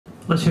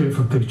Let's hear it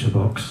from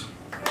Picturebox.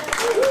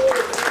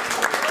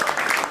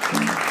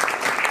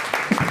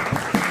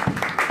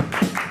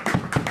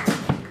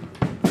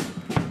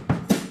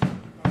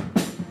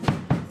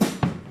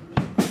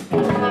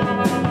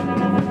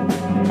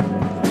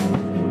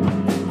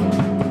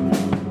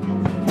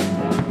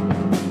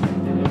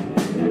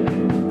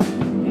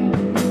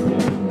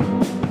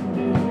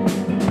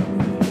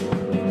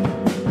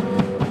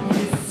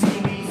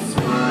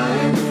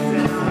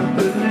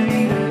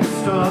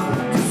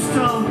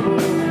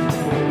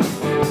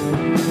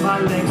 My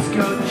legs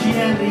go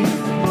jelly,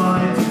 my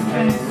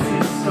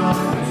defenses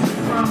start to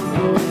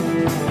crumble.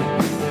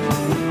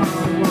 I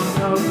want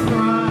no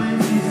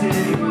prizes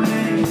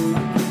anyway,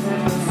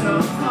 never so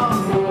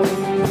humble.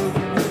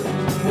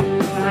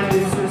 And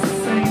it's the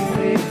same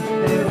thing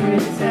every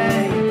day,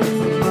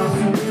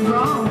 mustn't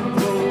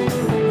crumble.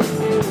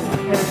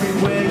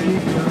 Everywhere you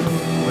go,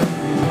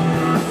 everyone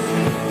I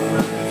see,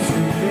 like a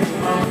stupid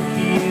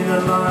monkey in a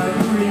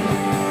library.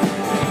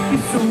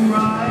 It's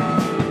alright.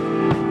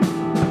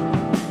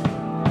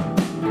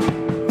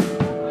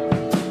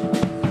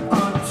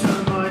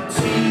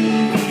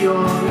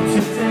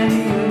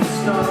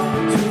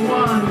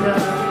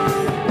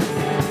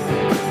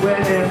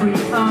 Where every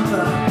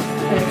other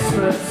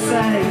expert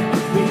say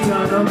we've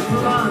done a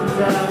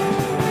blunder.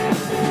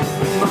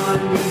 My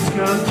knees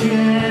go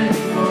jelly,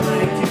 my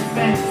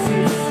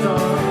defenses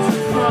start to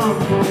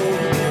crumble.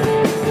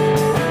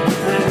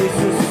 And it's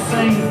the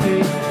same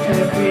thing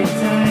every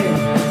day,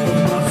 we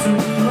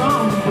mustn't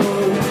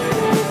grumble.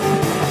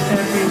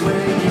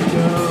 Everywhere you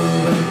go,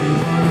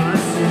 everyone I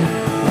see,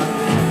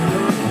 like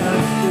a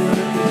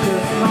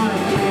just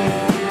like it.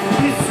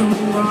 It's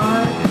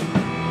alright.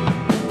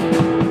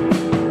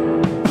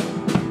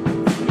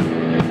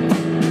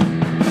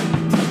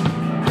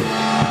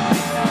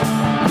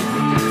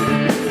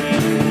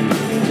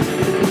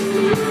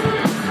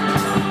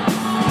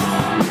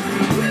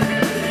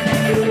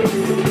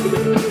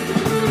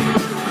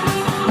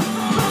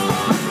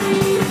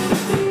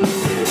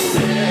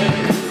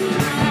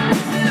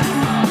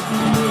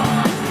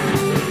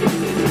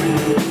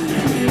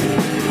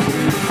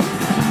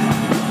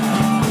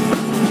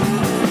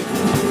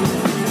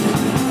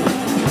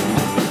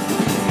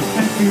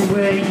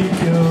 Everywhere you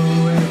go,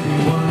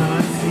 everyone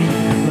I see,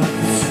 like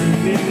a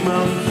screaming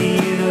monkey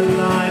in a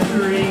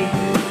library.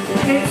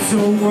 It's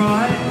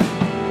alright.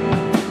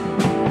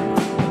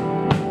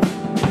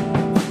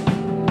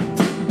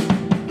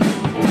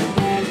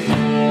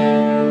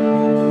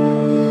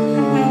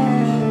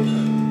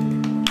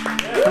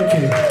 Thank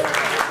you.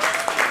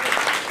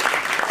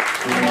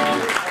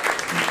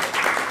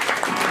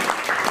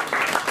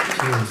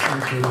 Cheers,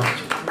 thanks very much.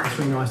 It's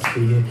really nice to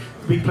be here.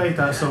 We played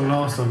that song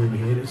last time we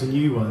were here. It was a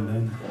new one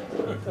then.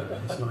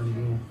 It's not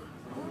anymore.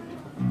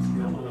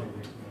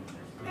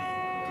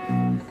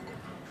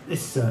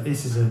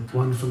 This is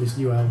one from this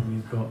new album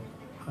we've got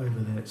over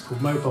there. It's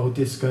called Mobile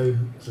Disco.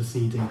 It's a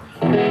CD.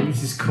 And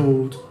this is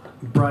called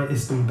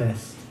Brightest and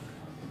Best.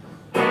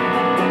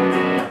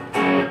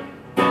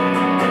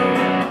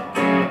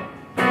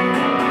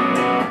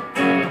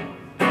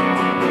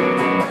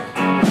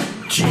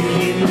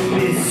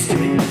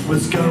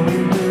 Was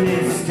going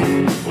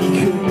ballistic. He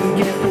couldn't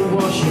get the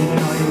washing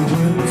out, it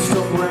wouldn't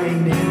stop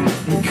raining.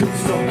 He couldn't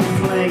stop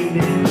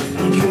complaining.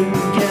 He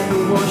couldn't get the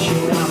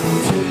washing out. He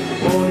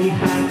took all he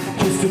had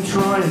just to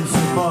try and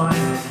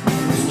survive. He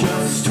was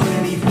just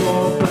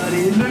 24, but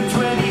he looked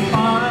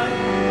 25.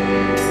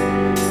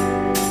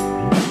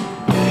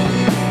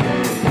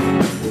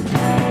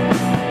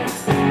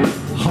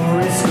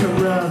 Horace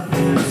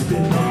Carruthers,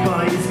 been loved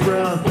by his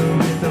brother,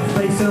 with a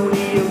face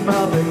only a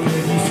mother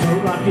could. He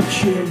smoked like a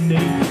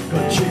chimney,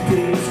 got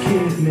chicken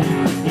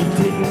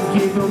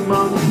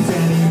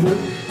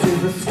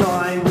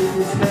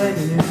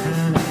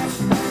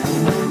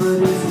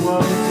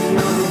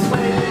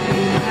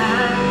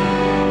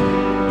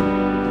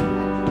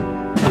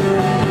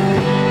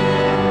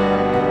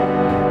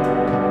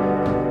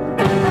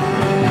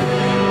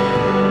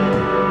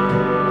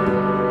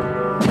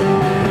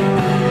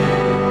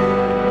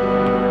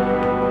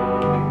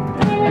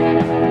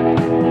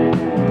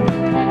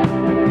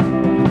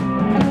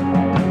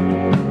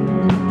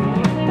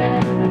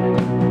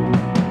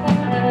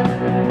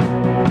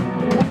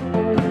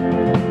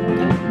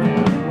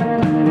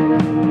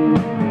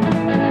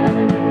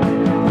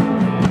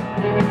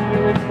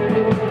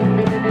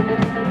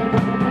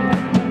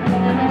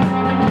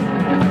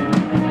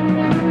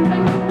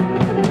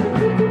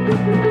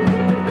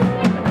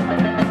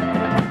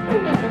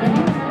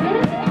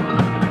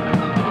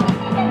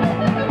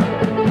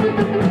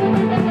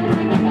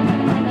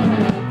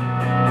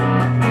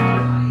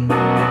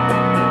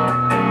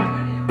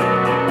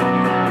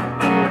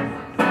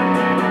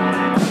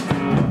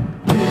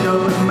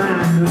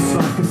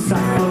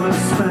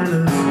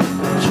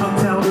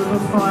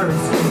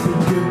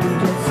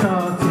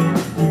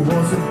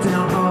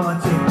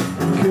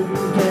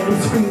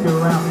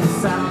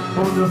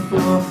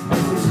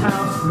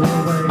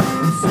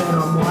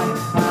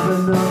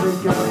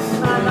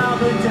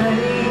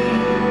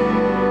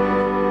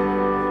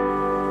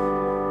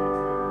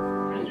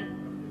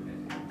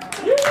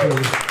This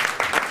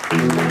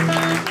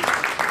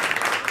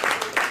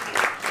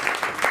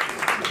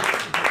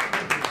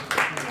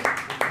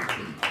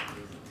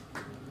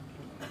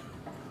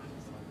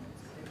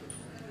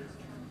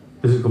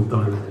is called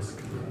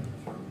Dynamisk.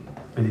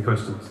 Any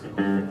questions?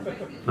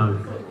 No.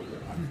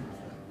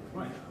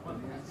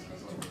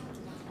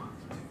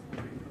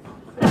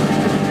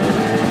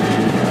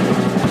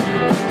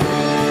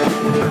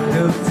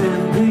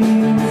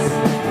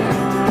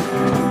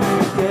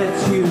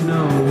 Get you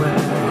nowhere.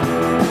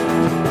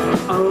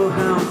 Oh,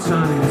 how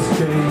times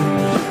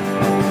change.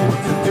 What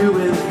to do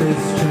with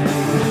this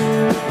change?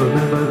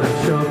 Remember that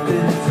shop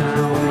in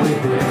town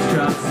with the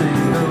extra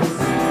singles?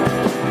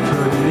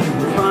 Couldn't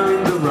even find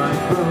the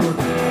right road.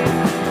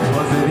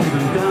 Was it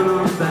even done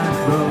on that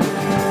road?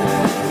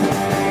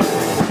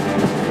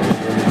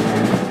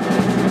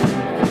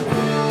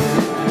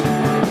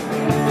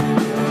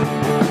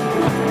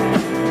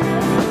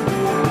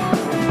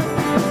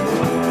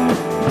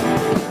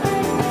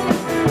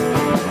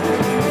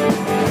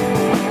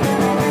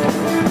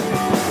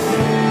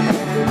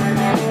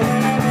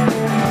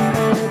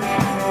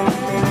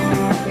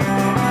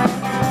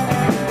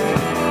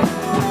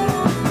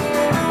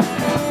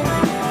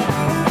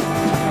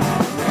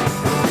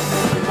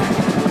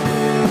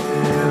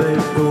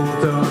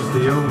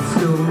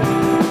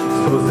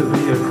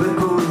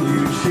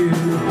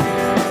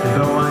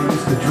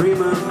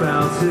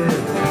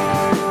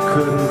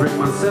 Couldn't bring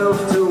myself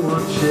to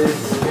watch it.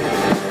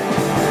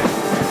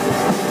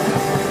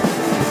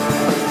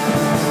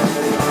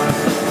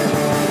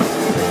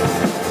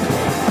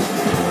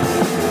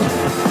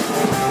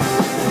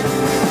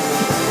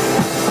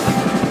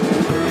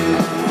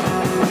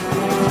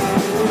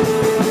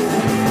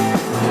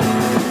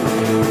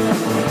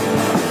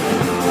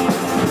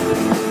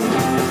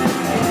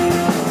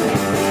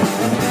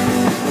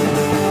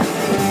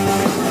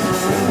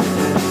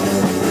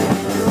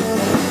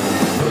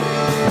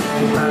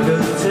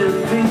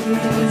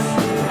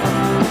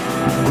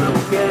 Will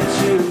get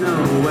you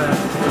nowhere.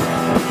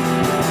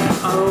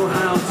 Oh,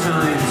 how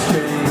times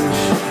change.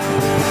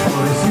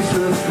 Oh, it's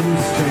useless and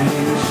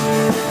strange.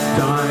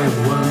 Dive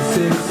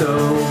 160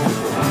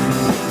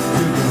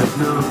 to the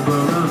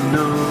number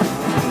unknown.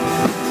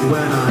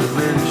 When I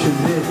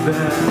mentioned it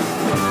there,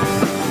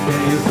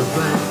 gave the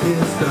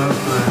blankest of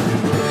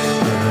blanks.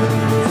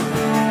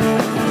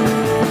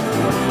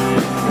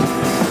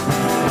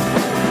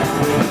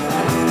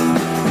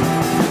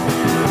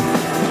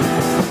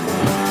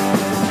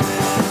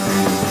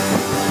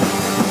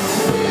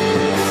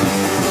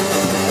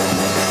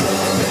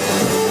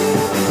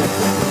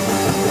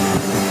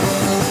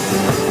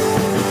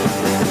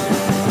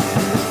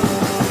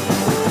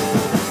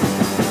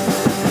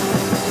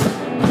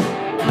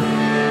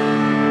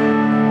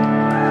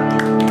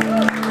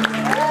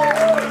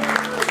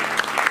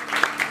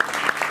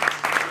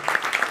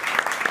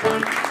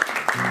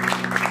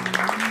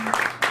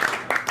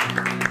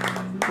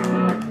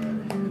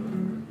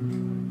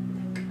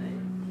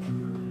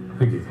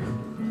 Thank you.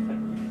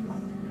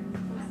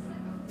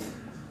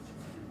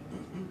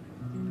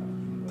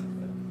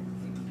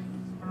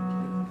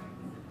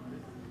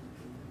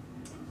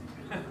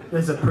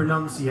 There's a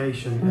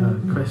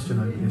pronunciation question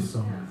over this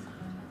song,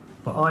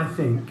 but I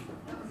think,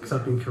 because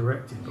I've been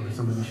corrected by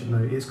somebody who should know,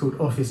 it's called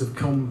Office of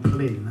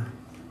Complin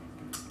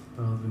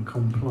rather than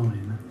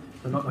Compline.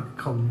 So not like a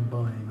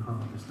combine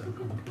harvester,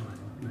 Compline.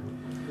 No.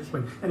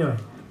 Anyway,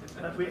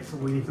 that's all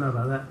we need to know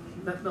about that.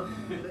 Let's not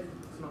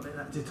let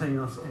that detain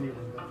us anyway.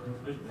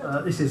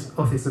 This is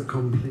Office of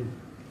Complin.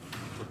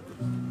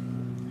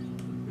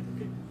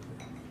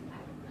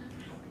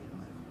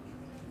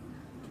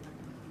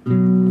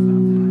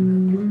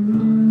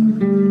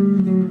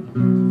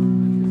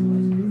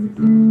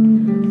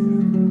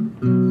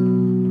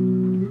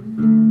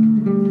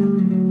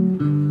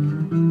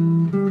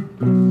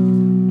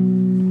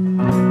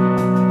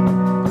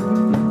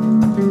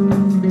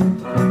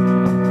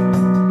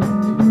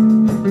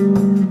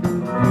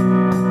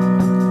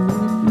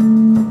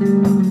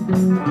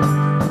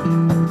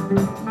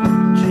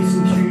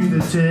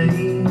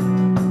 Then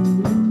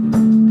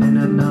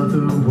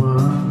another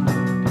one.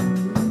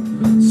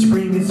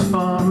 Spring is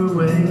far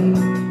away.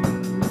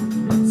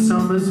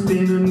 Summer's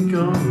been and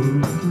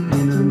gone,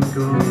 been and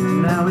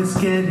gone. Now it's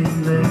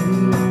getting late,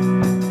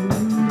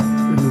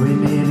 and we're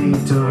nearly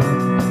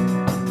done.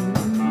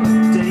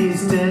 Day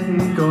is dead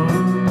and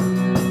gone.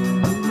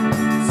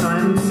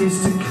 Silence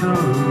is to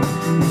come,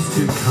 is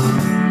to come.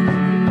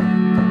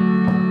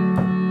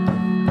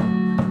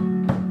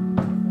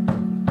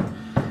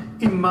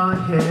 In my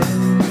head,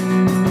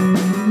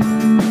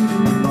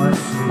 I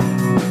see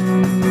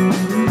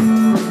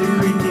the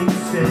creaking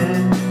stair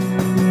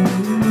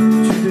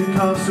to the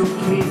castle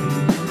king,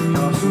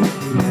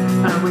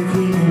 and with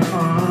him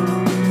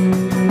arms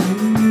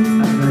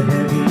and a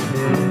heavy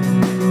head.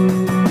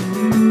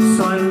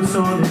 Silence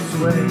on its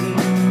way,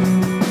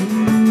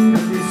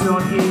 and it's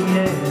not here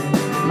yet,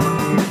 not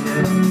here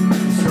yet,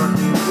 it's not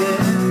here yet.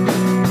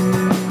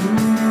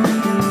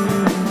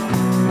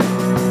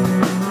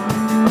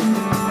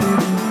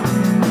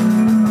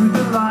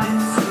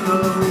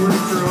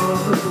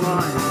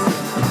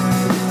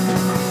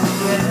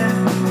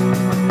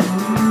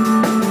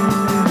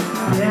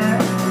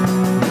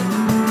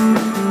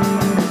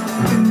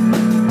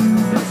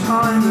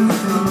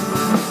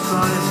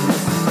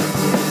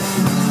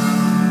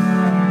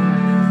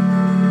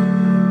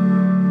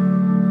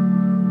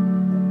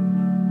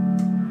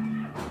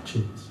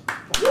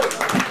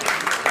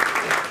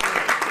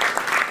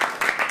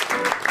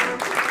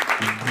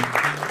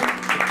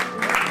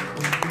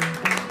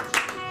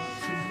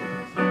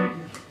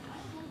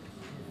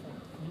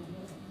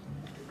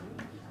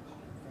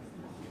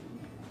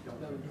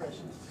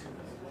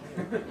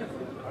 It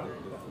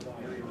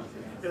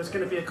was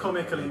going to be a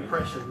comical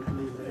impression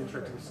leading the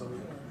intro to the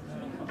song,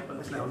 but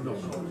it's now not.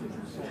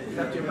 You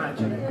have to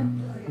imagine it.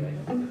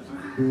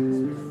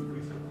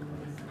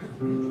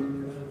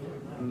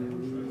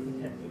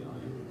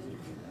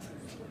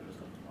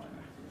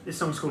 This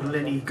song's called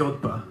Lenny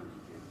Godber.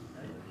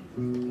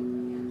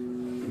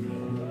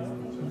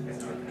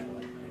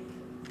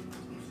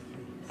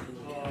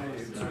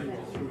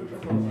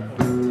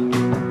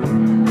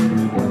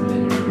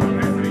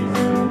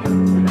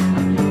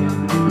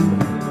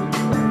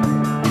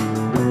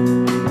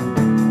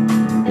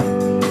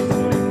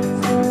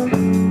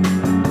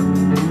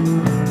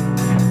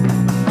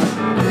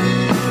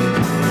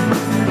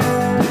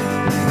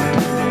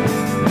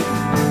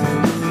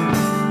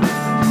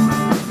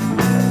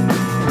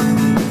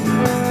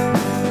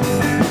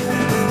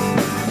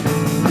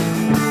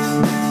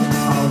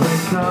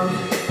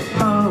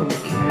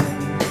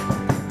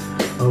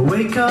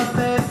 Wake up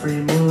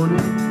every morning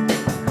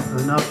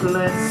and I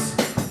bless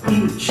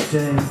each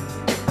day,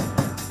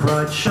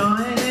 bright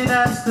shining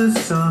as the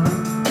sun.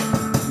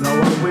 No, I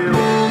will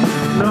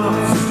not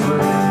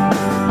stray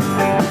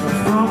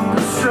from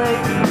the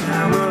straight and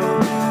narrow,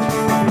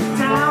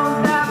 down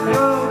that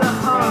road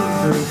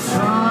 100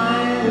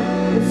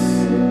 times,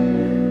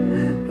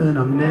 and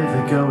I'm never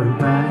going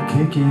back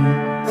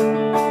again.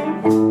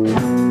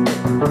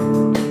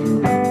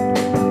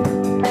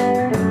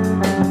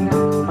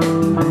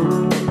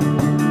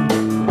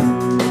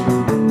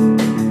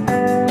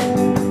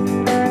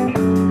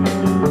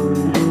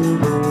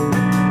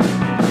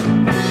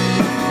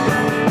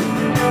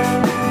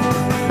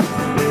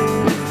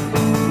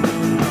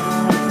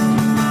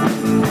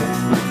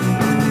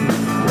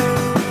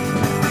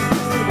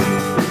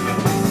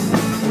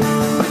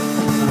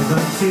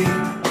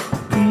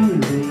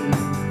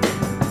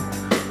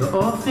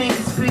 All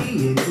things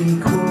being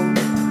equal,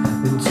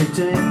 and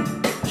today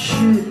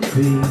should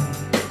be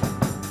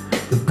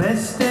the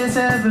best there's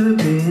ever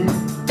been.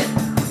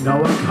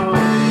 No, I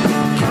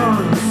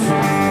can't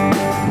see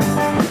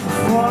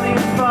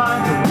falling by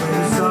the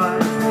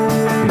wayside,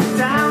 been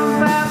down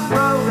that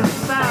road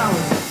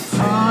 1,000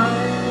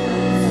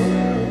 times,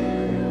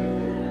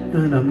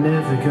 and I'm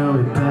never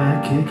going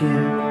back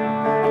again.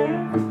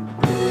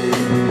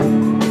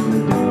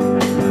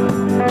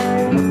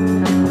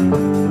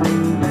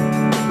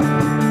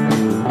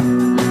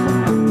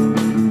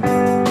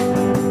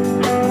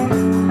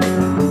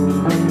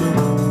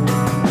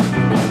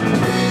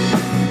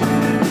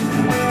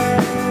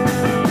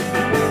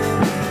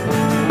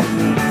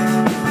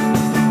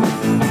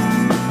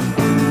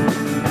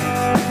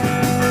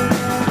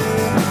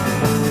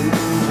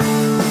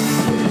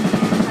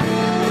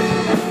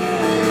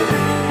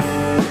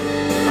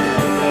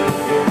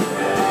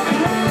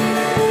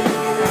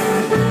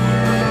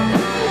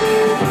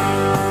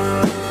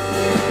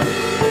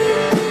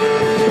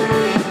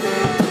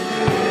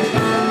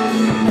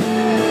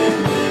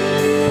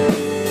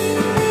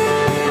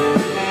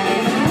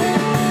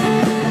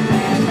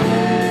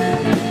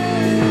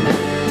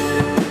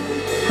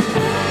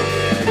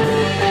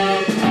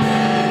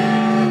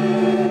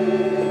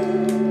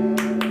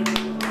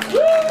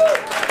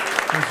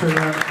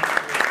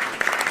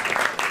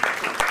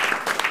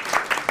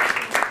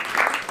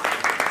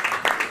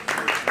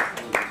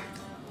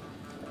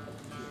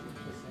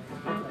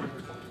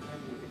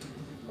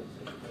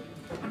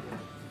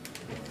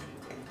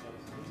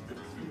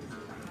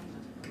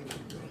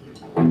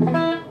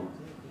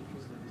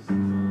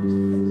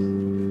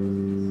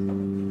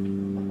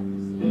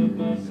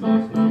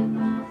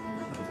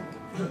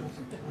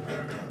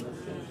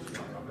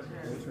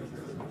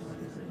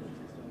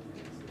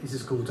 This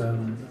is called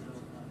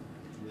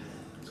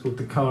it's called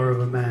The Car of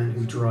a Man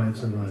Who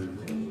Drives Alone.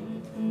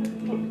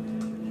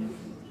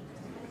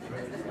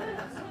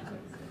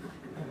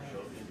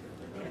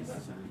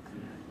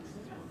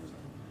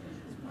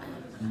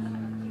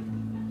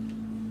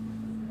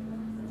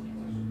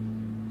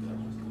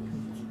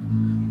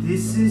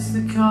 This is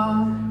the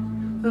car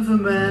of a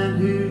man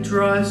who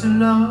drives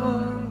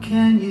alone.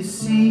 Can you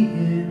see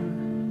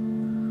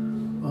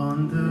him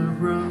on the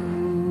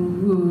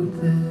road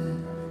there?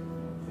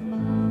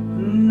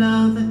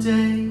 Another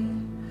day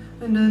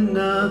and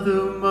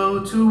another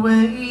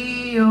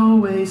motorway,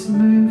 always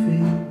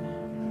moving,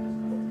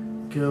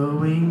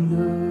 going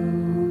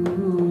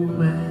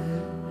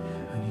nowhere.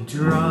 And he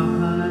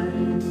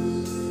drives,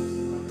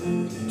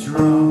 he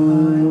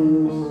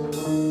drives,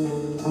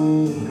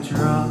 he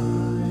drives.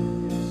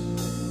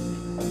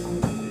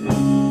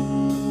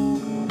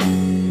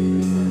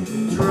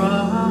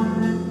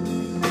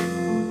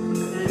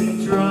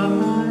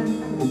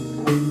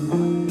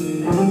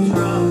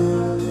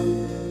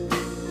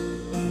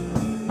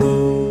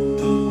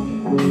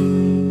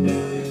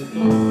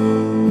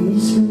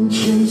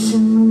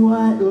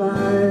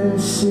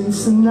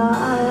 Since the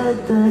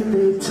night that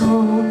they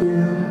told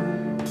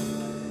him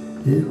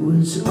it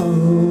was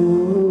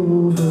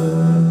over.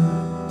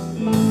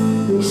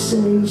 They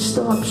say he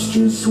stops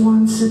just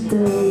once a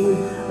day,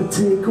 a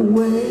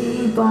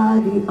takeaway by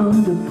the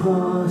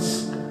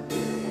underpass.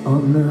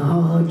 on the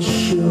hard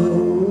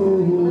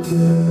shoulder,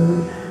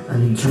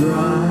 and he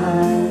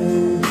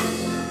drives,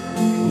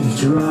 he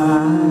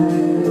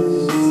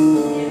drives,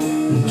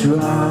 he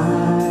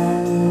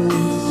drives,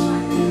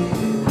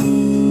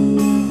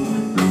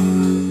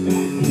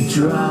 he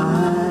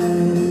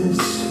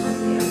drives,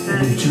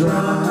 and he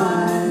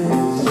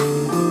drives,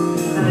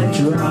 and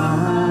he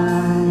drives.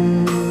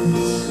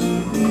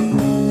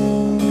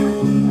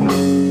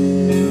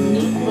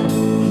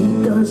 He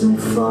doesn't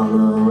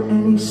follow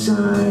any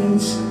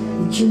signs,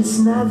 he just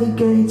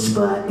navigates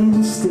by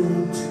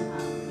instinct.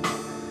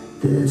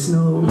 There's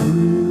no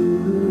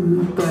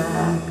route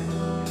back,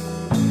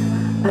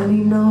 and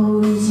he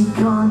knows he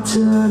can't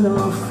turn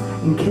off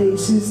in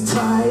case his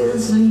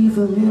tires leave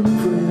an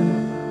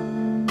imprint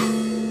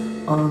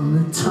on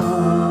the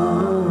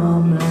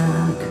tarmac.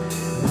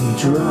 And he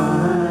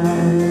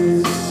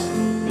drives,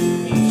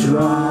 he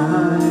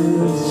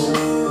drives,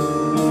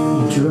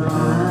 he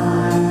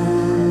drives,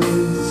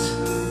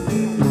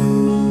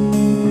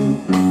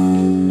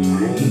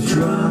 he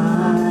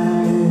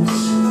drives,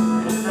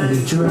 and he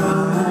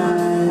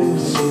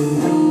drives,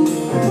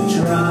 and he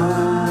drives.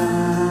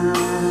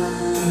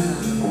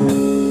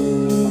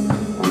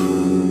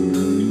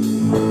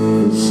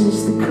 This is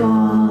the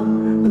car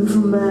of a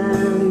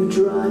man who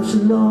drives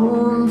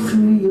alone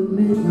through your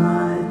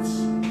midnights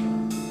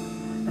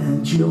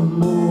and your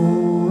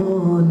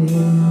mornings.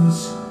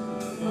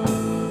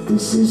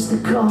 This is the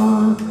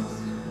car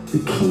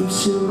that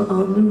keeps him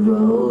on the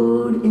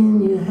road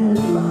in your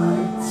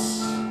headlights.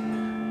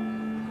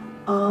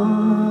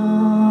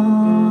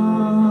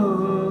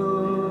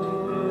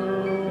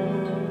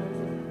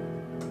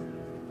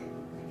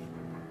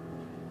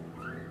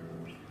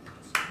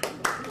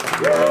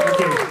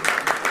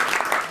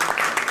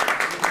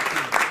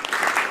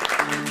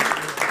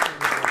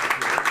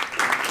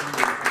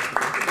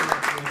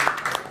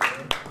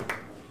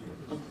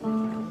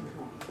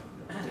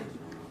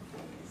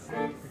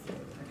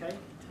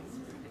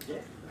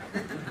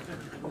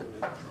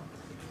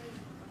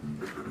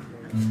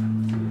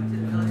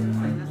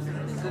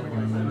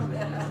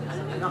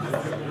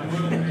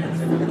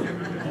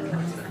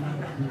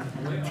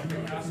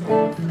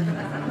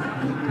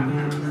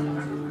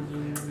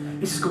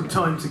 This is called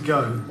Time to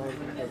Go.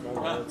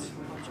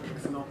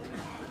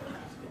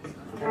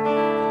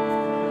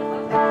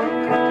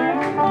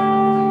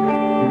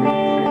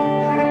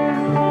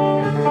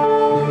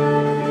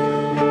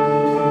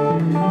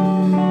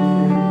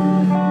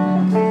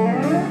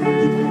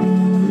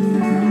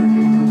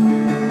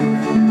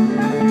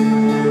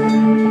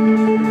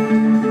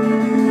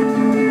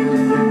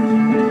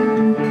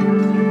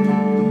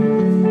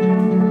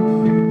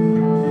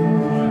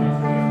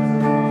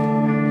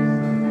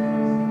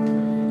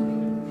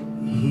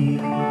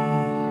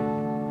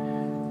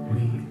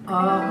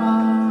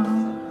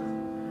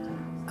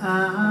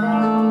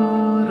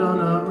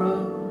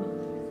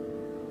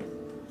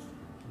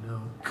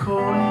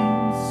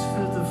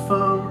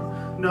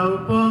 No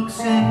box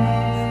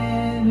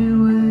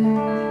anyway.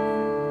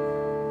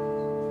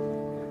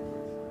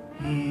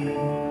 Here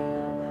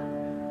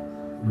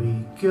we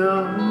go,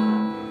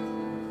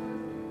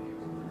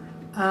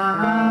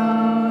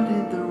 out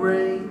in the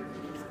rain.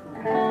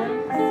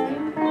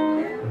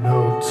 No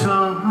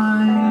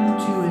time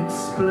to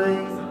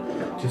explain,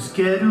 just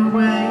get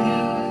away.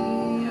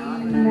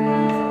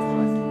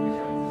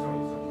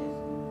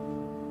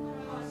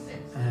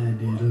 And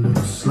it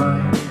looks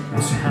like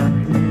it's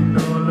happening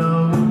all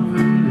over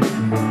again.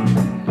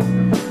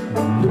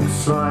 It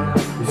looks like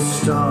it's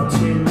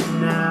starting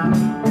now.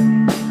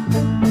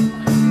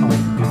 I'll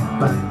be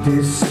back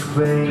this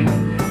way,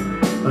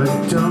 I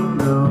don't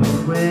know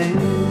when.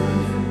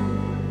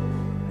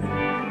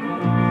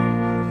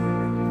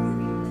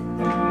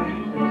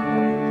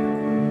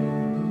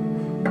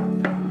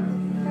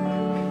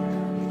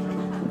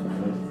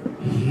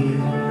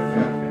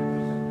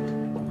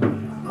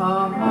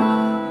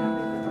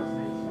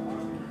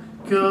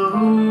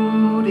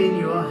 Gold in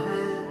your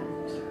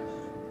hand,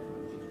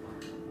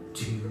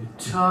 too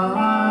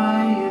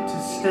tired to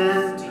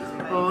stand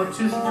or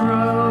to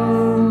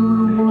throw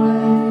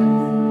away.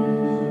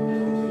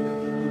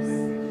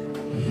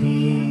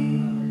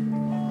 Here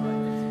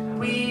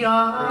we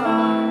are,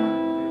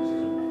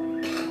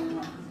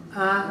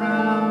 out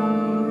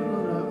on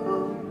our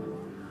own.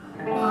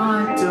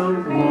 I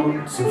don't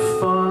want to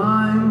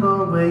find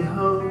my way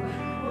home.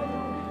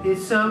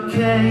 It's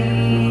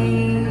okay.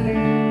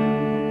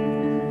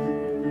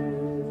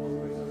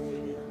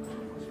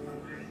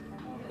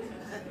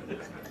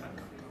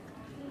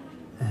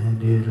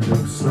 And it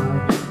looks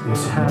like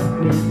it's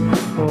happening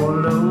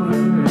all over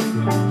again.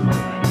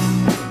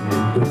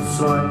 It looks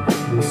like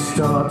it's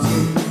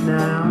starting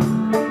now.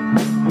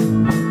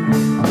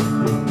 I've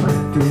been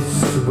back this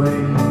way,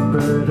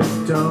 but I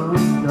don't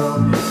know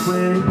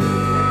when.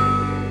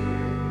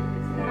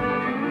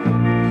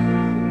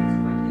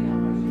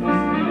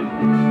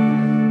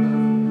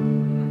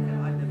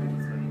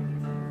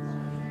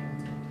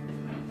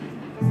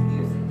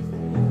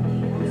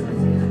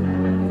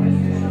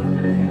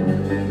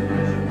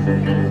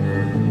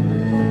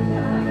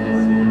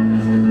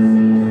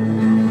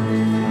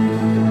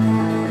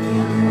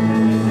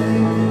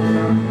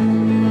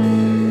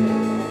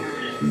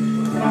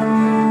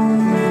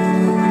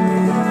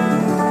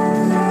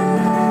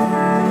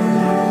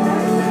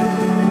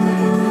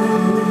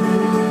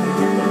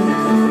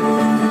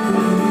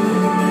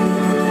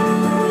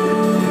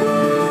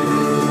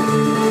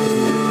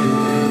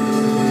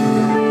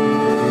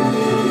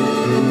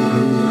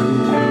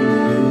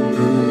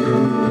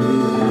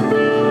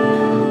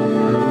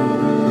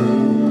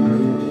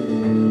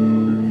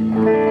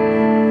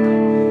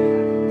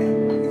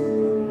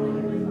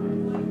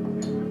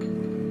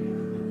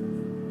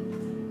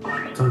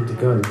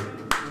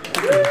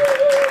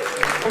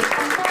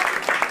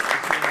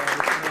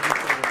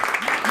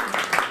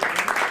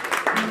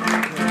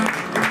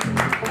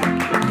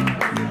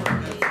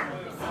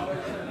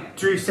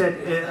 said,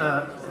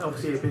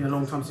 obviously it had been a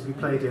long time since we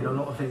played it, and a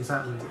lot of things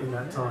happened in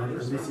that time,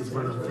 and this is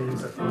one of the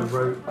things that I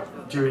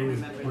wrote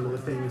during one of the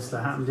things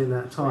that happened in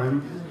that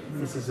time.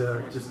 This is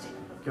just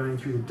going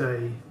through the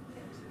day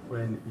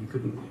when you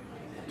couldn't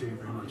do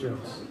very much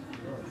else.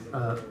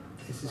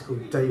 This is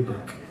called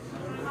Daybook.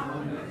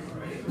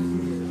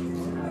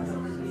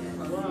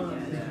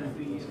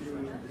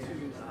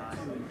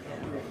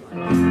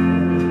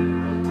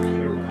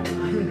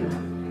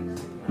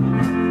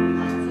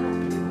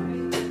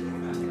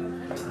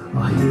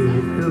 I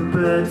hear the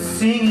birds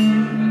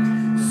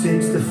singing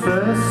since the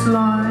first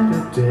light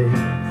of day.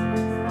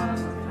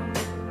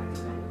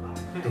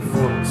 The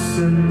fox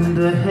and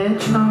the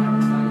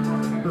hedgehog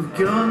have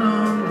gone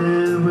on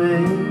their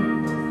way.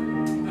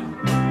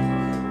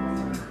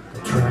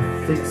 The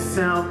traffic's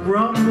out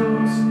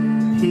rumbles,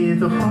 hear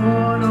the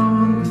horn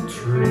on the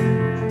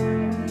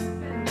train.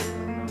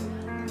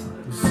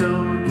 And so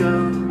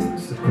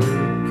goes the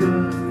break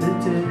of the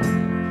day.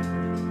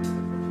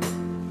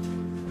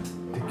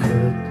 The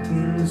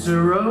curtains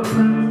are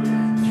open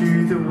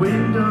through the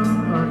window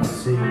I've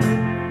seen.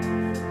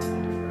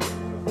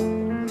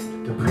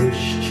 The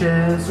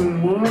pushchairs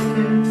and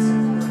walkers,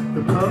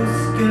 the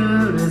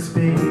postcard has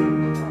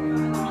been.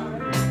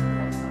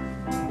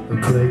 A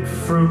plate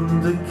from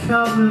the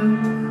cupboard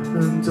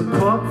and a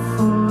pot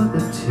for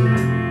the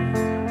tea.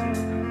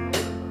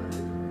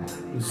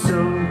 And so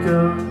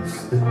goes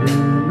the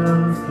noon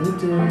of the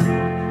day.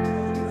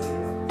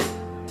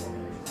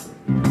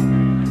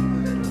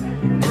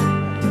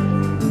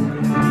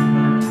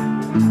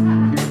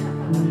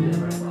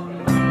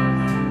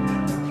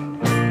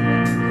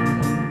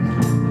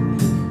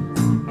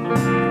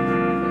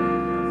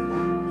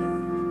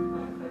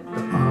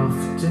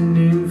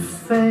 Afternoon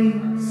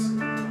fades,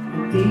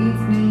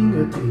 evening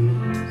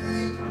appears.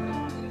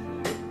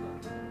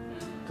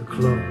 The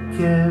clock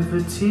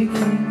ever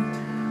ticking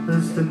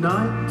as the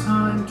night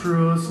time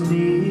draws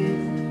near.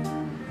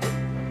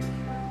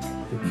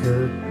 The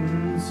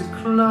curtains are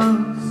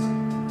closed,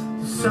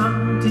 the sun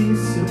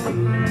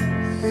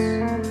disappears.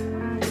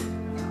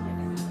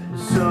 And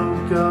so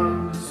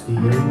goes the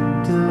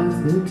end of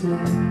the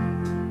day.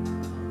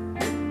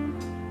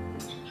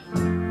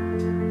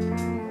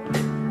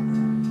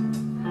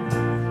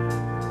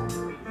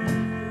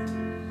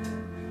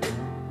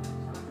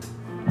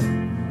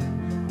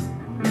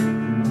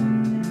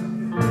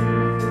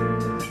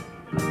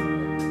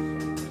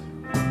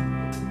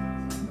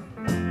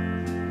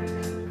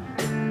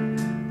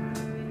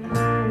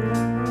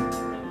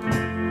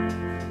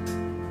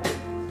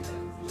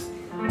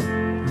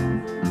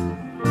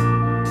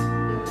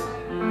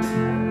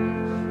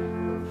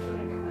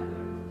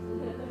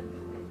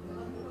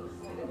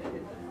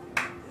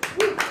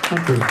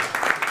 Thank you.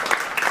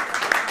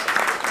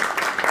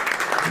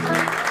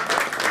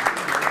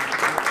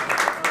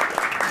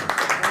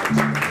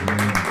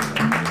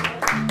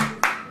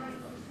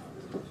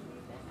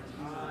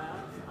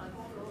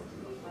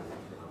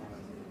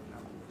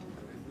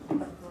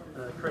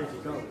 Crazy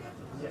goal.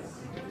 Yes.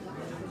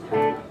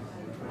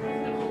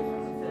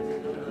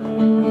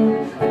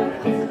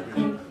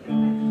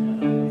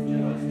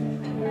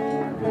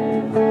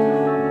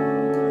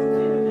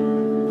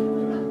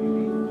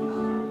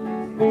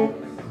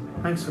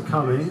 Thanks for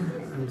coming,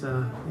 and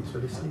thanks for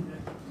listening.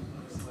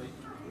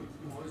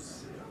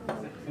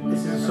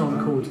 This is a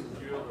song called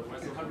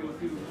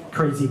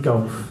Crazy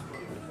Golf.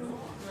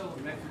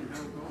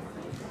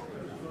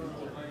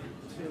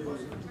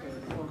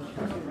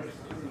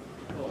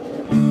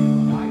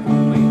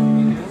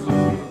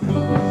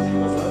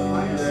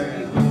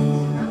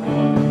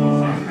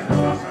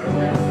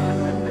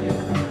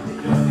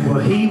 Well,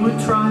 he would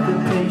try the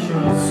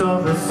patience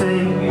of the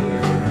same,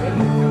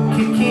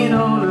 kicking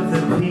all of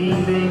the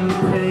peeling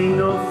paint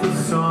off the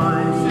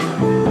sign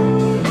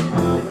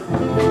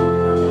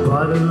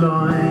by the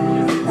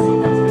line,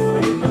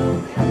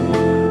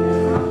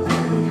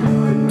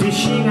 and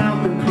dishing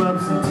out the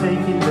clubs and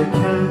taking the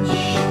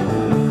cash.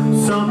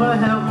 Some are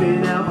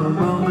helping out a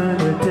mum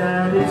and a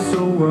dad, it's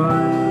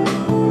alright.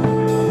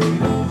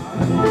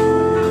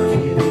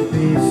 Keeping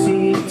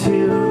busy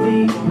till the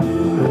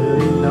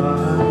early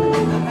night.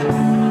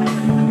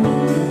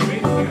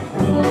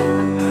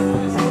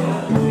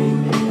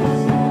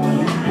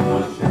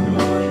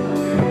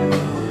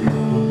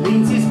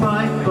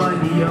 By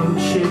the old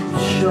chip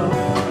shop,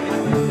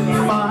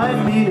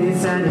 5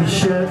 minutes and his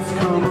shirt's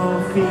come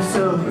off. He's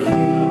so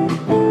keen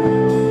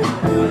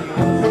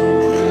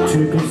to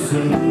be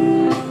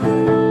seen.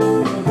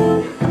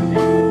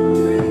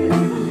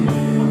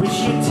 Wish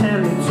you'd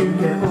tell him to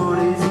get on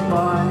his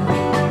bike.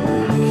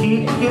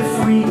 Keep your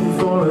freedom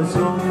for as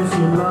long as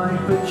you like,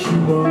 but you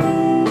won't.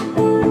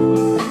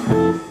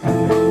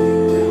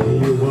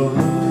 You won't,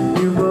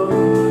 you won't,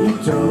 you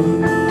don't,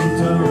 you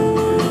don't.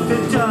 The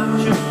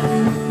dungeon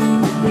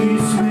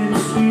used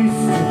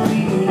to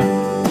be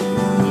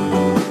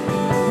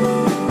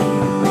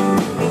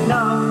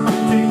enough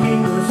to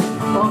keep us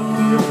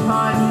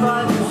occupied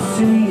by the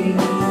sea.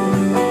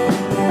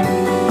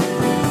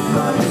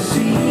 By the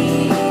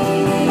sea.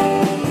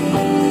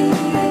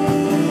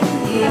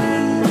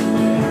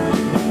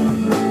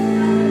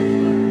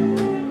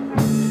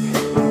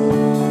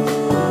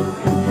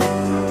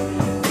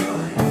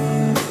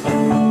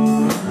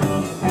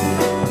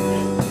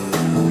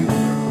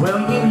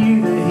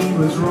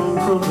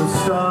 from the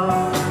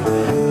start.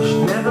 You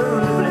should never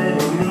have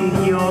let it leave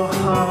your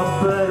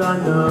heart, but I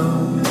know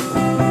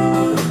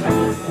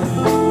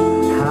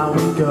how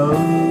it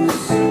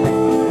goes.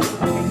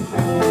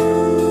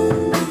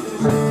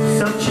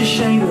 Such a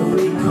shame that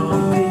we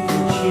can't pick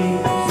and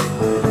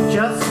choose.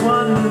 Just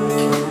one look,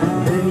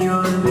 then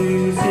you're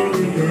losing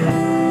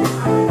again.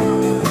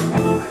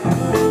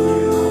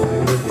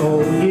 But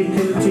all you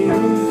can do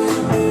is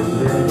let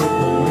it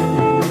be.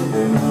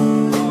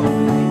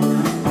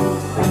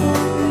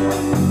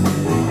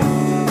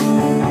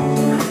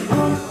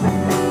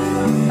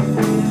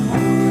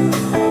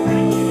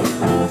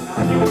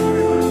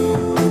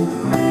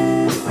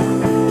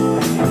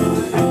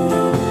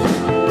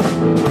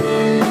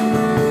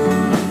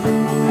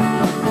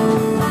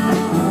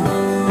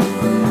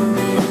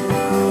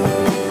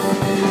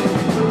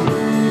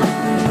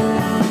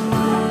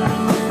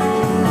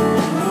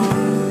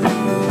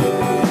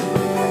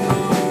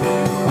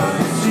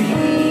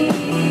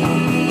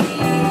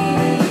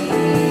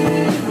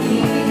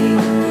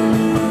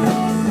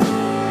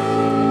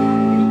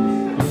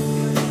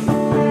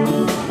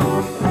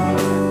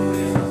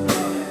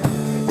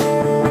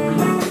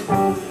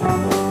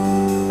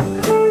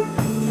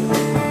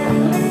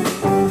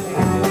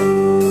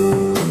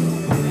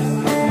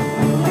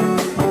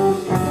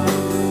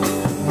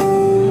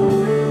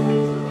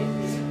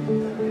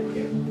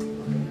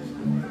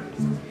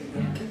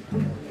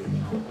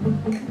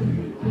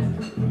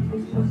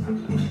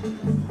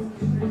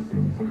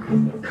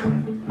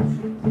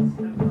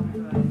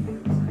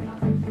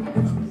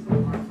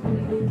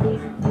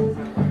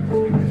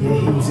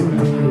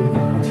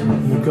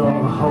 You got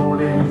a hole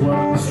in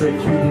one straight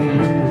through the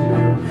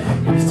window.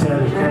 He's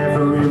telling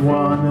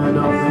everyone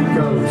another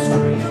ghost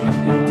story. He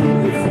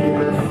didn't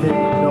feel a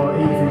thing, not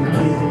even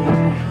kidding,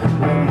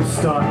 when he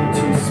started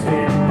to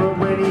spin. But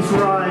when he's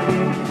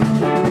riding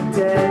in the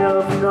dead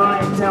of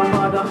night down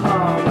by the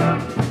harbour,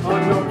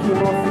 I'll knock him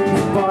off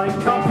his bike,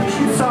 I'll push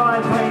him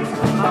sideways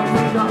up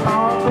in the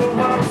harbour,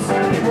 well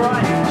set him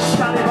right,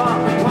 shut him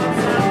up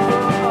once and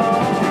for all.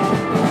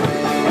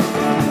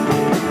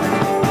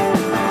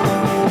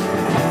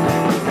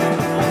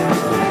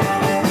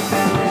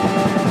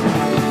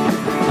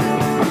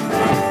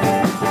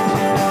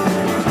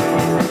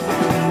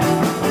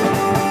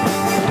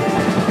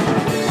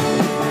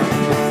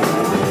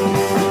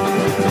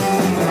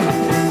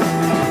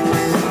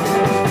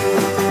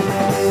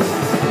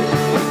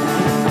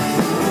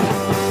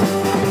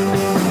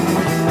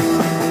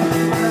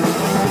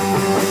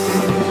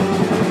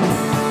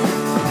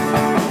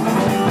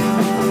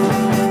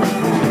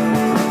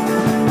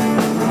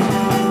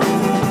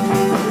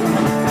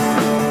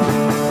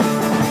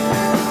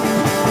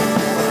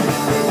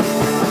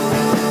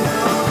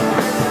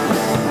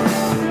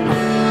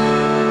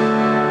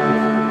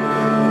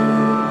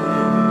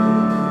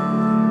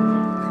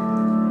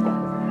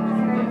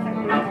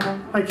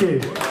 Thank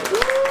you.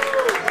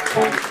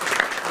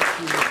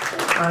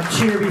 A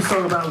cheery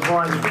song about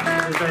violent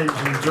revenge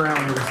and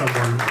drowning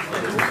someone.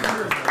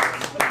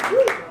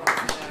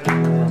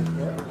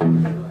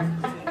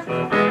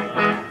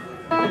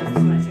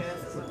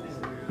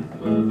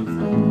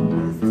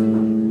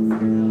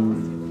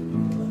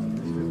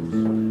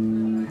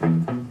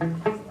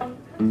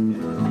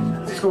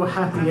 It's called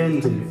Happy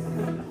Ending.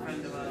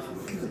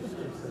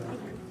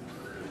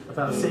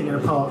 About sitting in a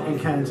park in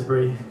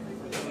Canterbury,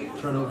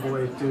 trying to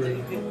avoid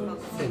doing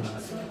things.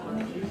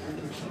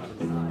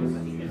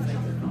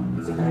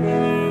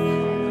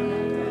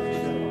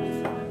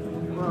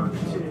 One,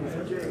 two,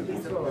 3,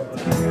 4.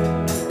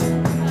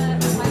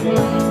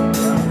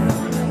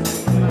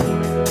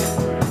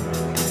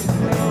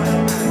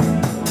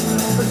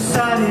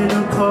 Sat in a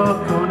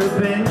park on a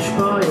bench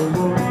by a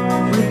wall,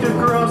 with the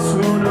grass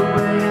worn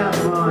away at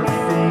my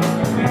feet.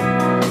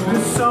 The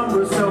sun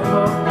was so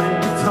hot,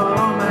 made the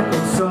tarmac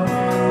and soft,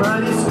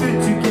 but it's good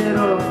to get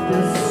off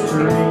the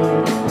street.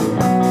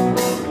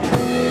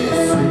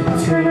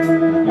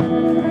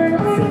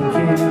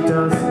 Thinking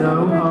does no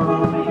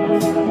harm.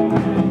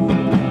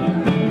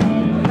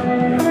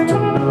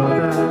 Don't know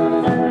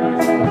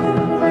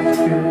that's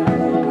good.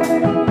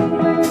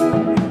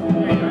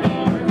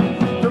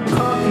 The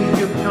parking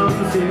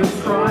comes in and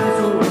tries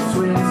all the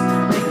swings,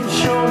 making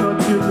sure not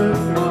to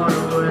look my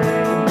way.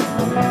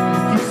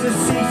 Gives a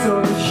seesaw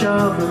and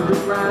shove and the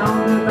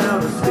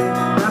roundabout a stick,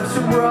 grabs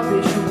some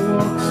rubbish and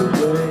walks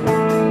away.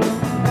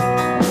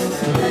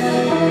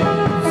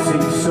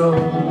 Seesaw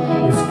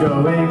is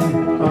going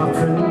up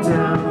and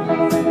down,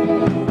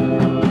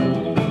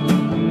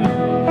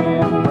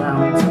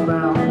 round and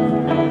round,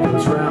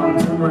 goes round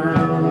and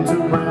round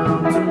and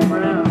round and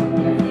round.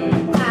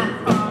 And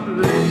I'm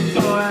looking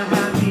for a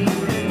happy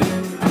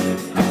end,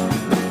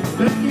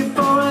 looking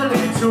for a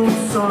little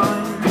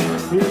sign,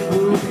 it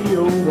will be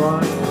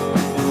alright.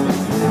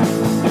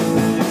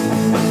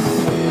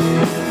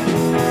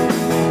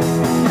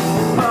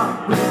 But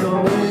with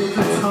all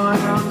the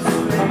time I'm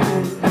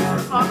spending,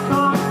 I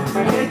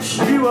can't get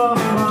you off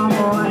my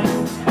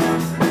mind,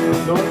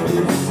 not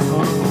this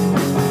time.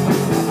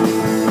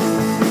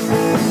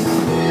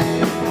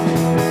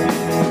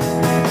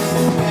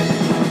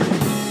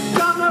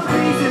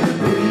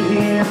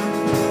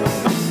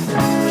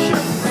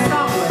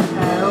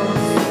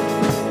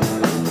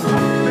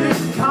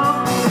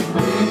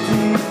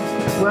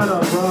 but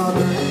I'd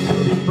rather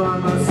be by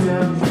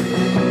myself.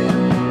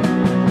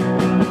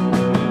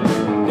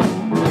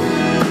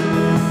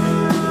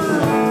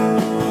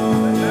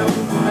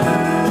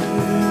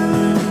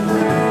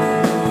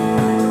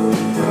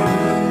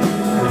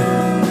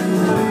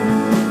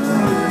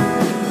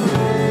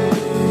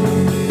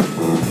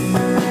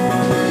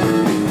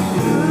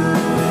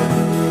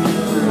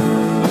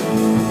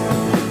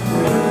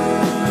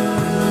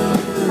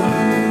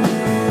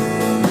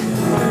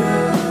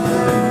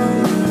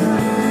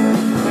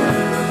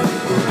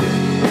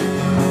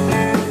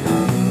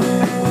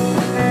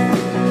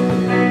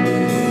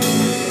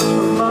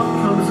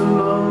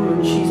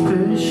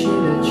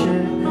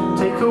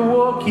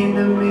 In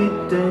the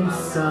midday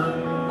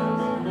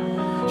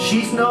sun,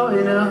 she's not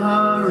in a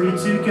hurry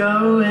to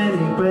go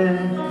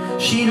anywhere.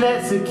 She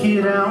lets a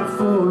kid out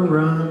for a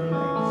run,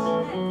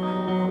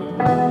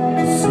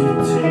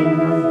 sitting,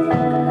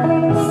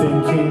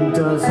 thinking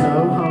does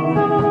no harm.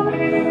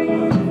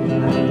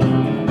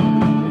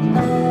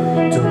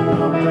 Don't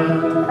know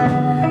that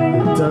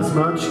it does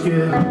much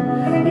good,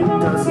 it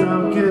does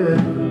no good.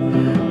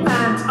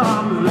 And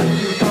I'm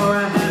looking for a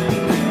happy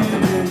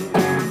ending.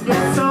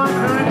 Yes, I'm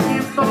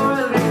looking for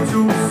a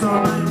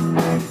sign,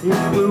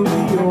 it will be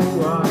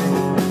alright.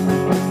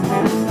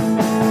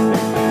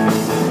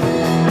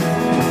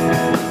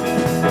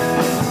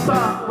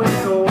 But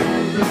with all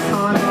the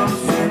time I'm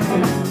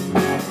spending,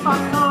 I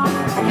can't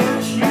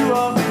get you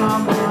off my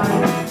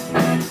mind.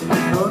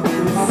 Not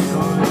this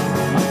time.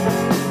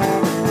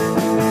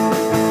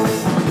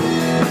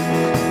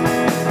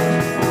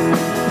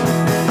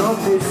 Not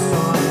this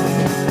time.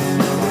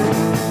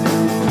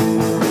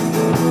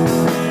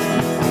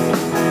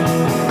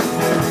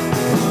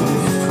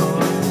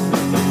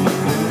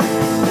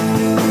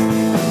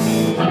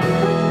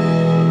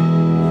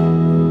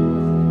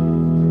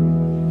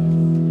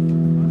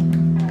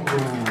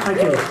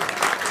 Okay.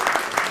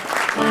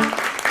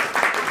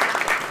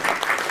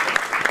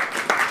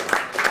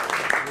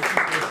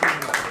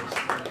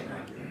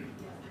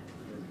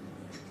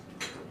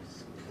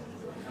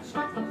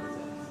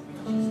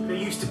 There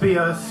used to be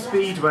a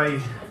speedway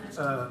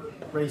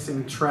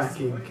racing track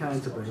in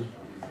Canterbury,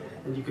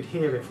 and you could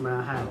hear it from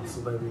our house,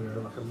 although we were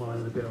like a mile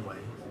and a bit away.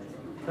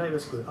 That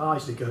was good. I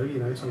used to go, you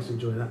know, so I used to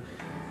enjoy that.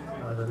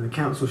 Then the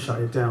council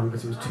shut it down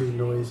because it was too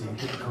noisy.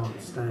 People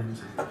can't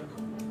stand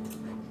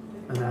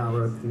an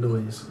hour of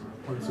noise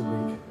once a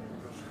week.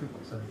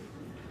 So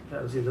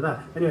that was the end of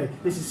that. Anyway,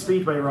 this is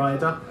Speedway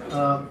Rider,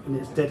 and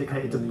it's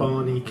dedicated to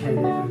Barney,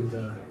 Kenneth, and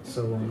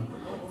so on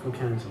from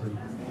Canterbury.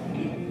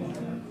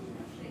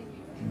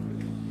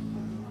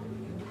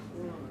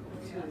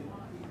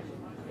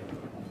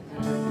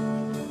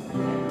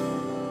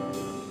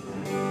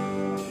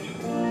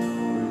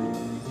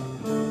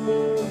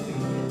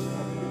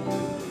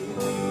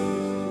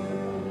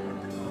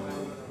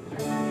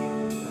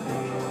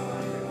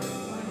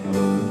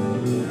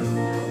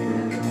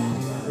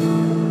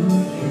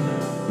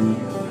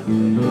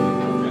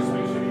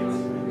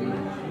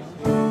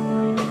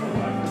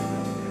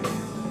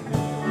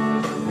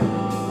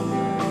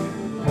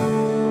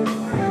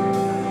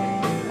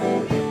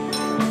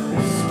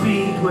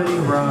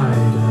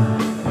 Rider,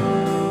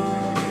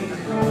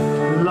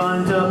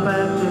 lined up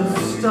at the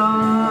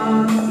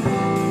start.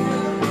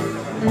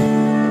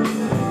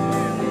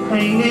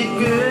 Ain't it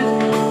good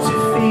to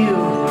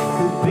feel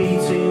the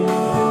beating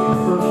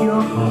of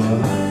your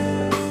heart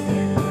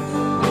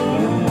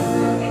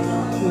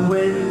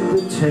when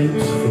the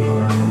tapes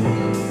fly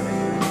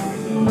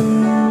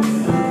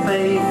and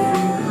fade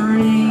from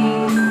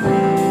green?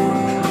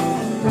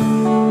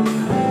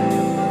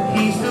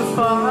 He's the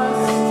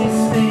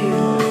fastest thing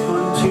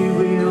on two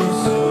wheels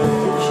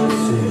that you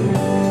see.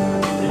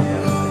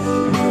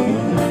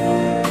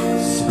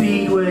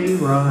 Speedway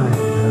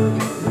Rider.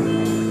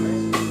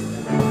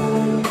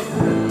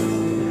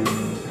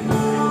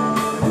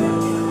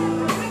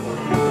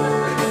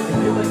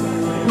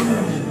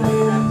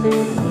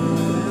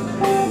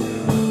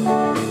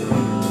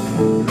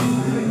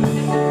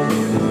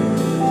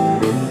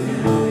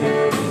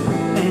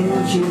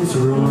 Engines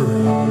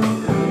roaring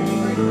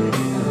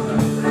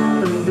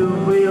and the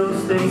wheels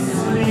they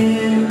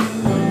spin.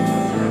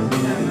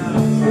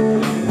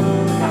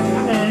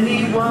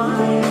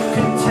 Anyone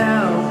can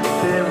tell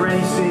they're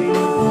racing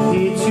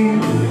here to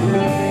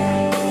win.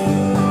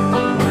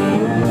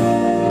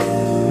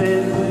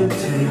 Then the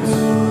tapes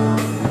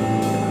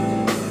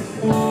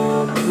fly,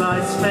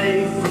 lights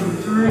fade from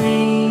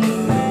green.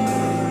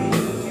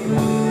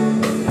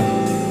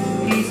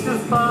 He's the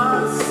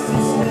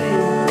fastest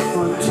thing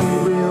on two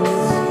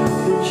wheels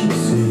that you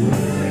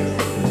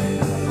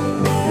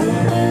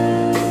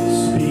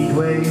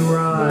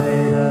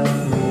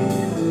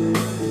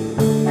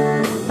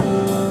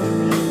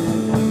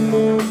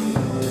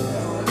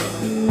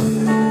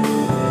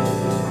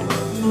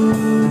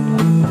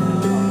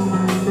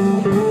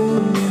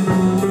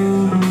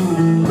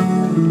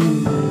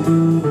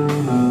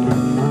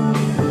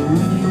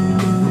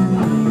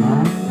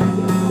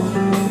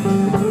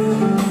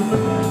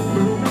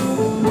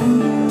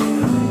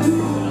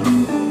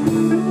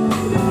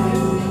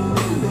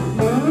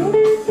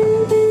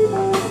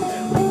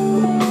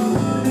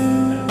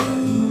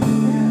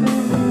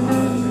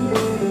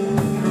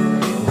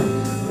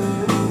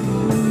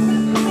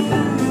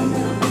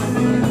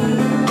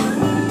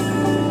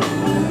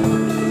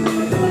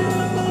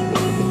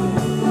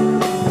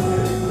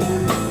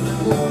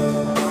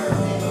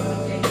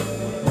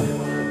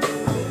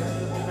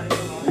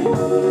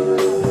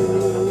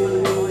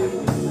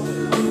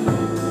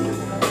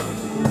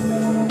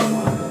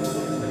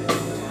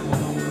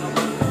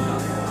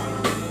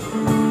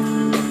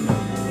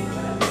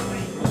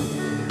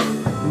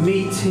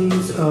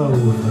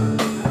over,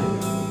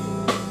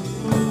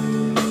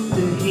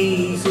 then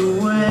he's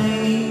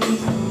away,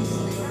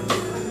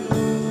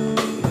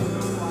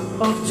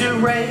 off to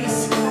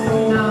race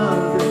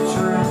another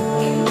track,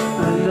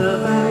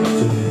 another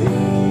day.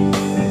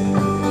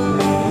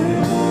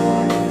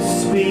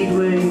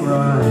 Speedway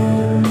rider,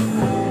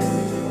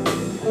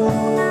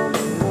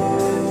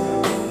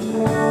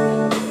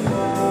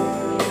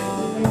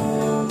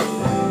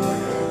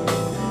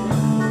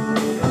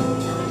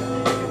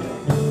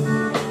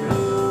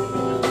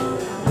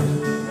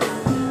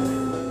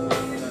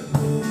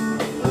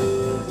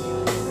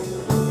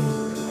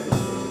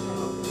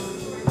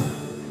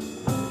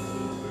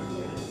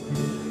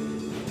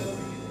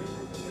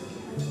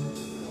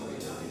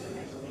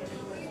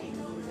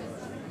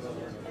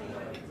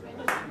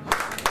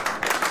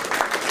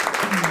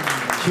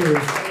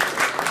 cheers.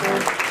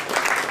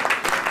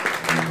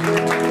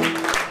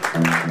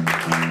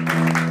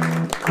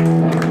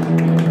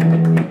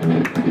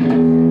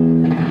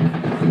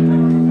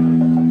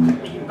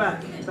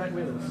 Back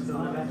with us, so I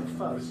have a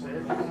fuss.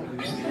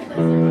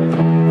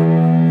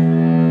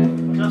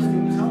 Just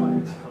in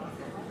time.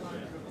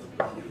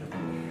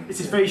 This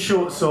is a very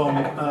short song,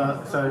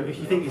 so if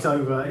you think it's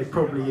over, it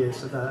probably is,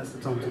 so that's the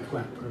time to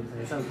clap.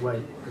 Okay, don't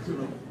wait.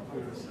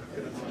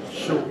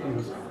 Short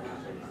music.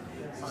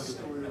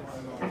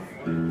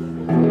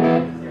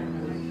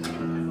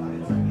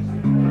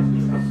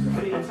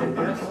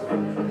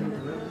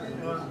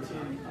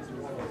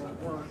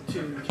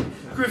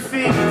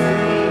 Graffiti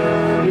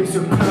is a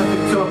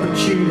perfect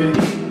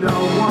opportunity. No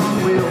one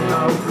will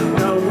know,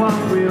 no one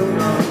will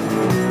know.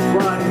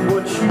 Writing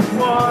what you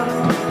want,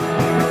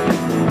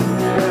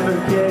 never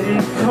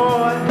getting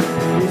caught.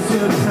 It's a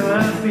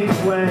perfect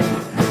way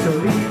to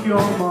leave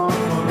your mark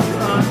on the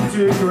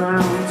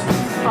underground.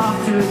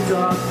 After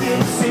dark,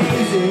 it's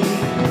easy.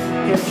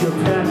 Get your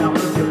pen out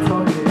of your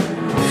pocket,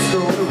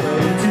 store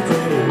away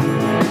today.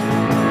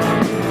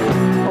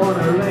 On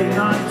a late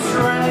night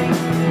train,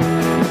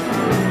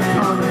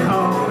 coming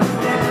home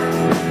again,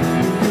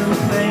 you can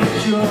make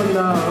your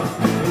love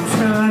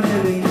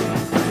eternally,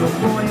 a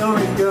boy or a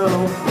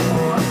girl,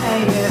 or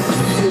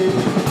AFC.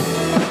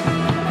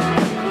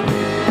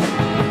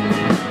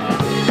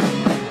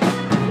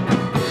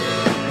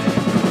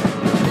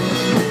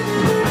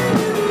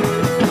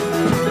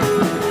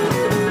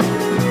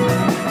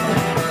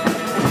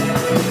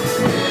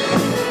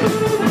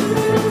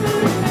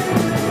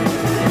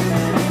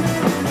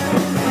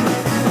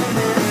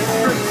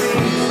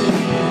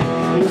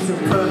 It's a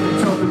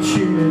perfect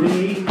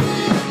opportunity.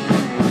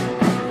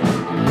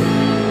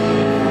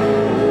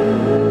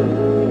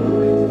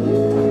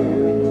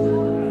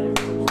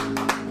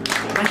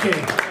 Thank you.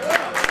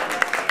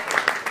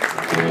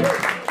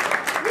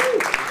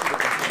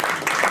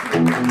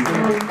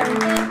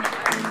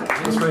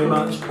 Thanks very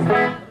much.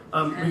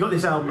 We've got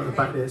this album at the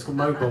back there, it's called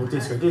Mobile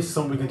Disco. This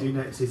song we're going to do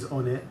next is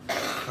on it.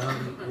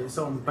 It's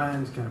on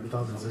Bandcamp with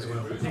others as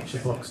well,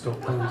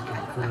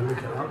 Picturebox.bandcamp, if you want to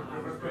look it up.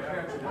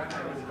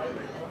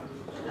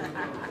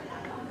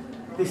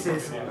 This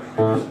is...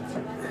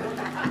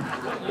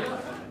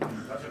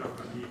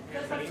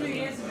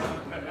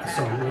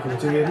 song we're going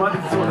to do. It might be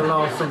sort of the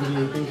last song of the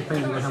evening,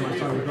 depending on how much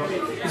time we've got.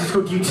 This is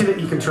called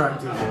Utility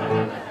Contracted.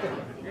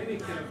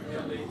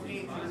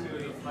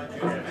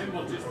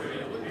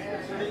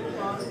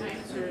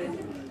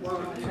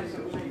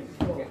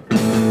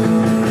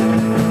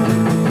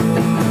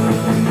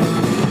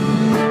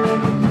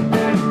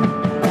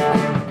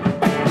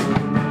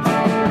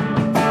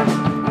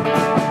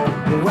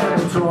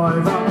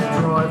 Drive up the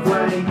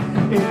driveway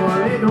in my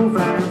little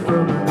van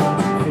from the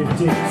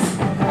 1950s.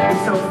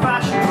 It's old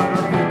fashioned, but I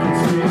think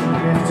it's really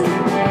nifty.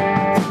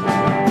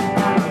 And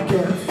I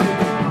get a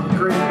feeling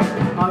hungry.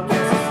 I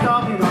guess it's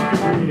starting I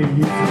could really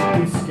use a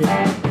biscuit.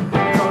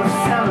 Gotta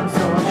sell them,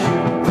 so I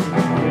shouldn't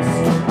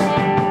risk it.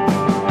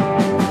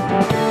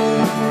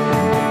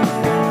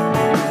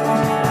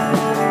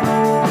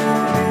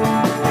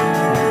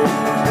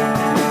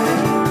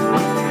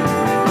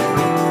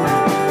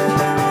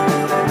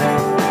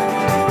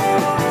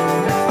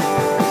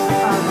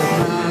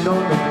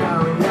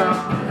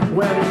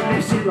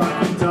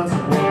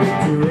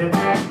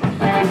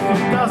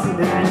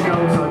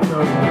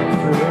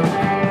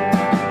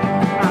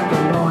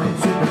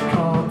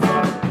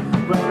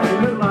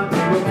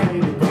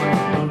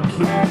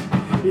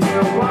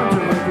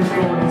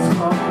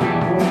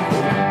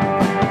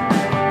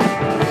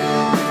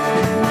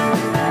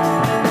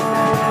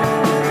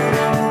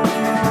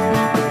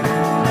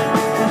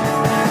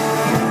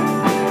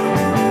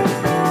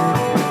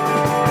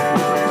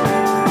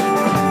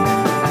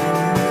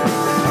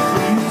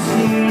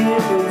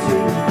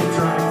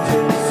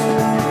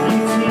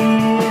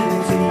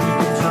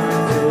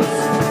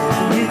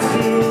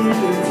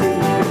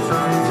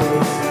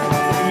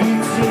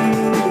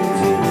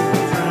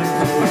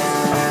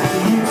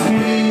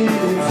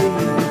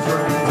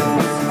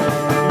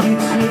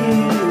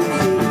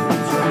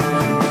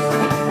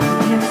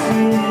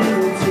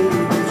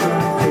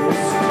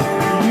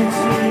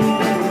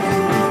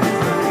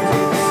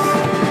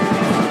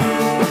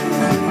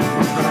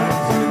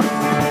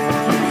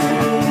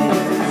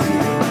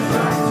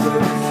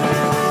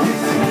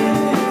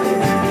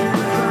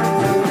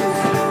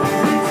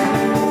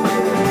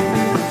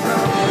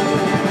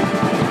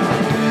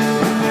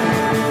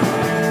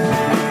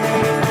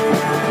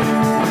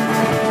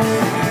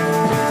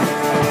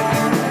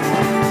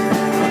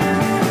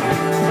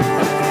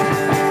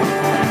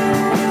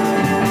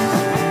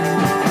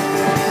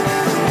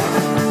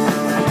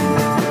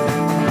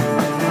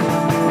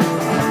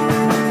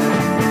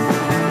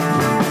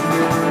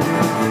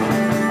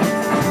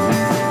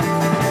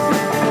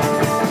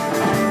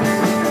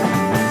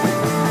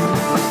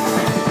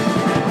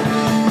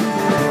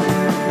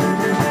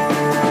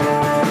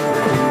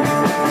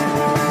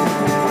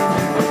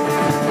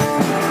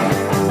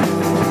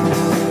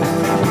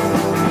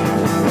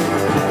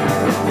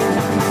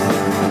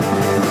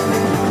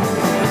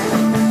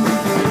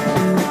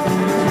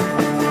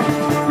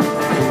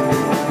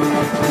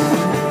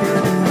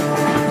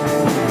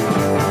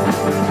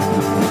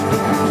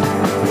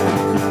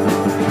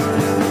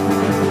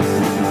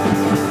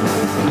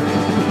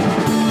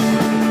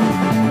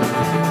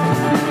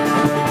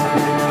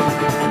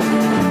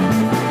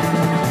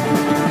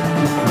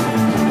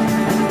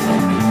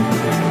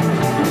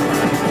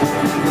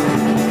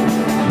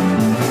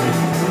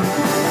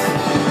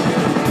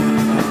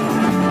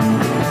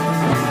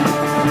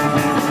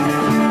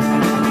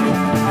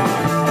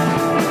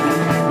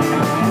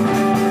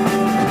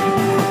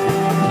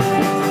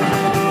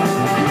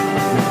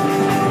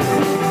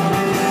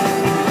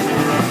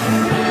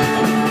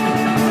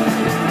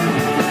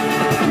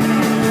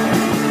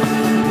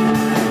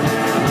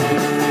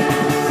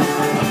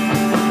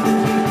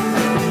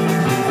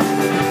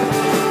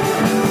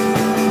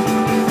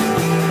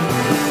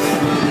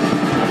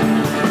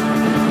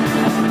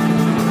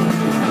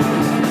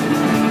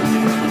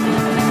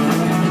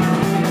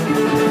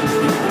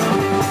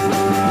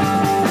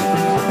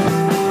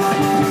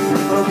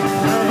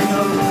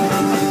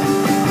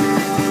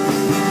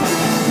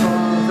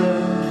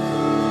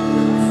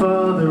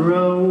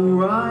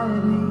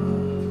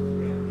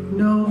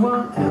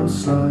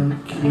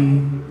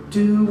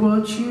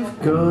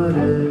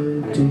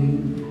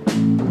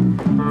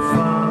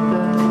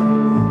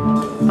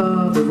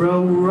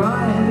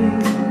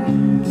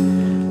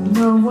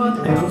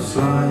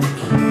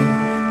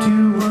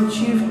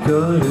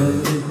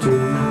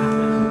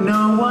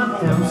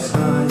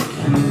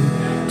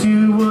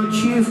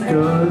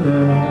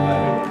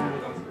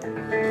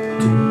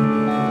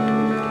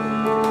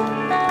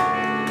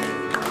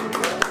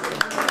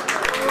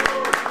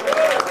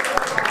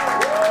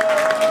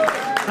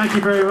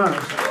 Thank you very much.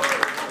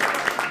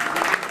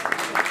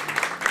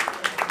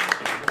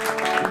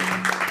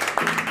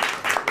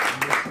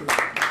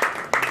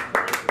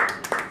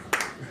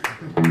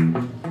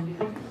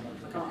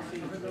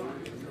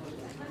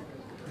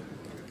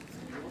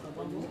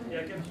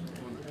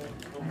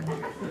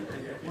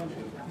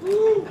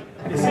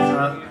 This is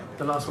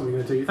the last one we're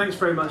going to do. Thanks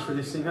very much for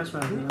listening. That's for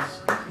having us.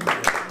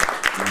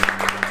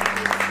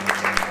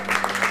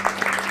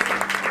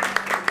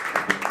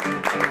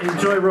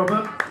 Enjoy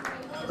Robert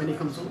when he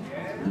comes on.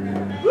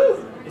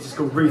 This is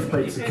called Ruth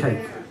Bakes a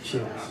Cake.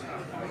 Cheers.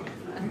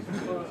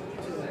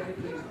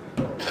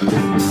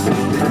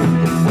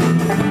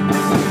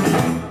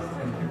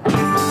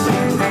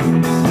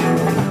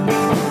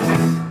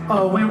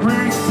 Oh, when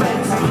Ruth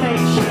bakes a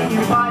cake, she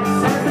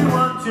invites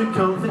everyone to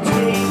come for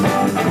tea.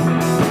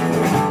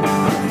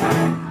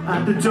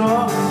 At the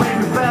door, ring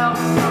the bell,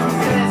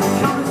 says,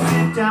 come and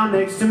sit down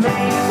next to me.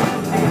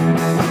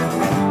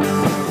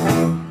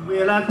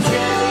 We'll have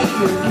jelly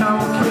and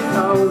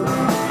Coca-Cola,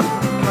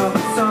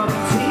 cups of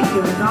tea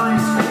and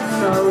ice cream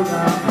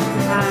soda,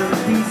 and a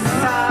piece of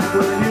sad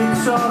when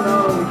it's all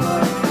over.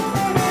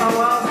 Oh,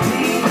 I'll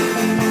be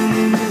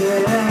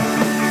there.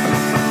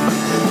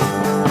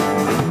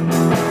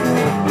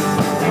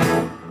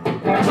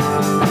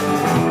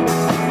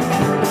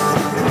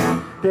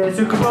 There's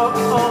a clock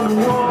on the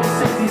wall,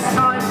 says it's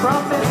time for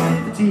our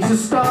festivities to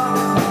start.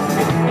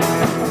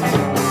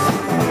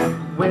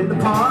 When the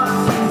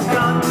party's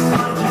done,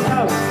 mind you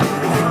know,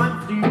 it's time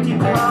for you to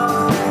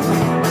depart.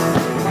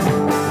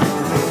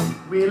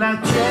 We'll have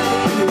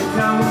jelly and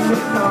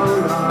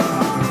Coca-Cola,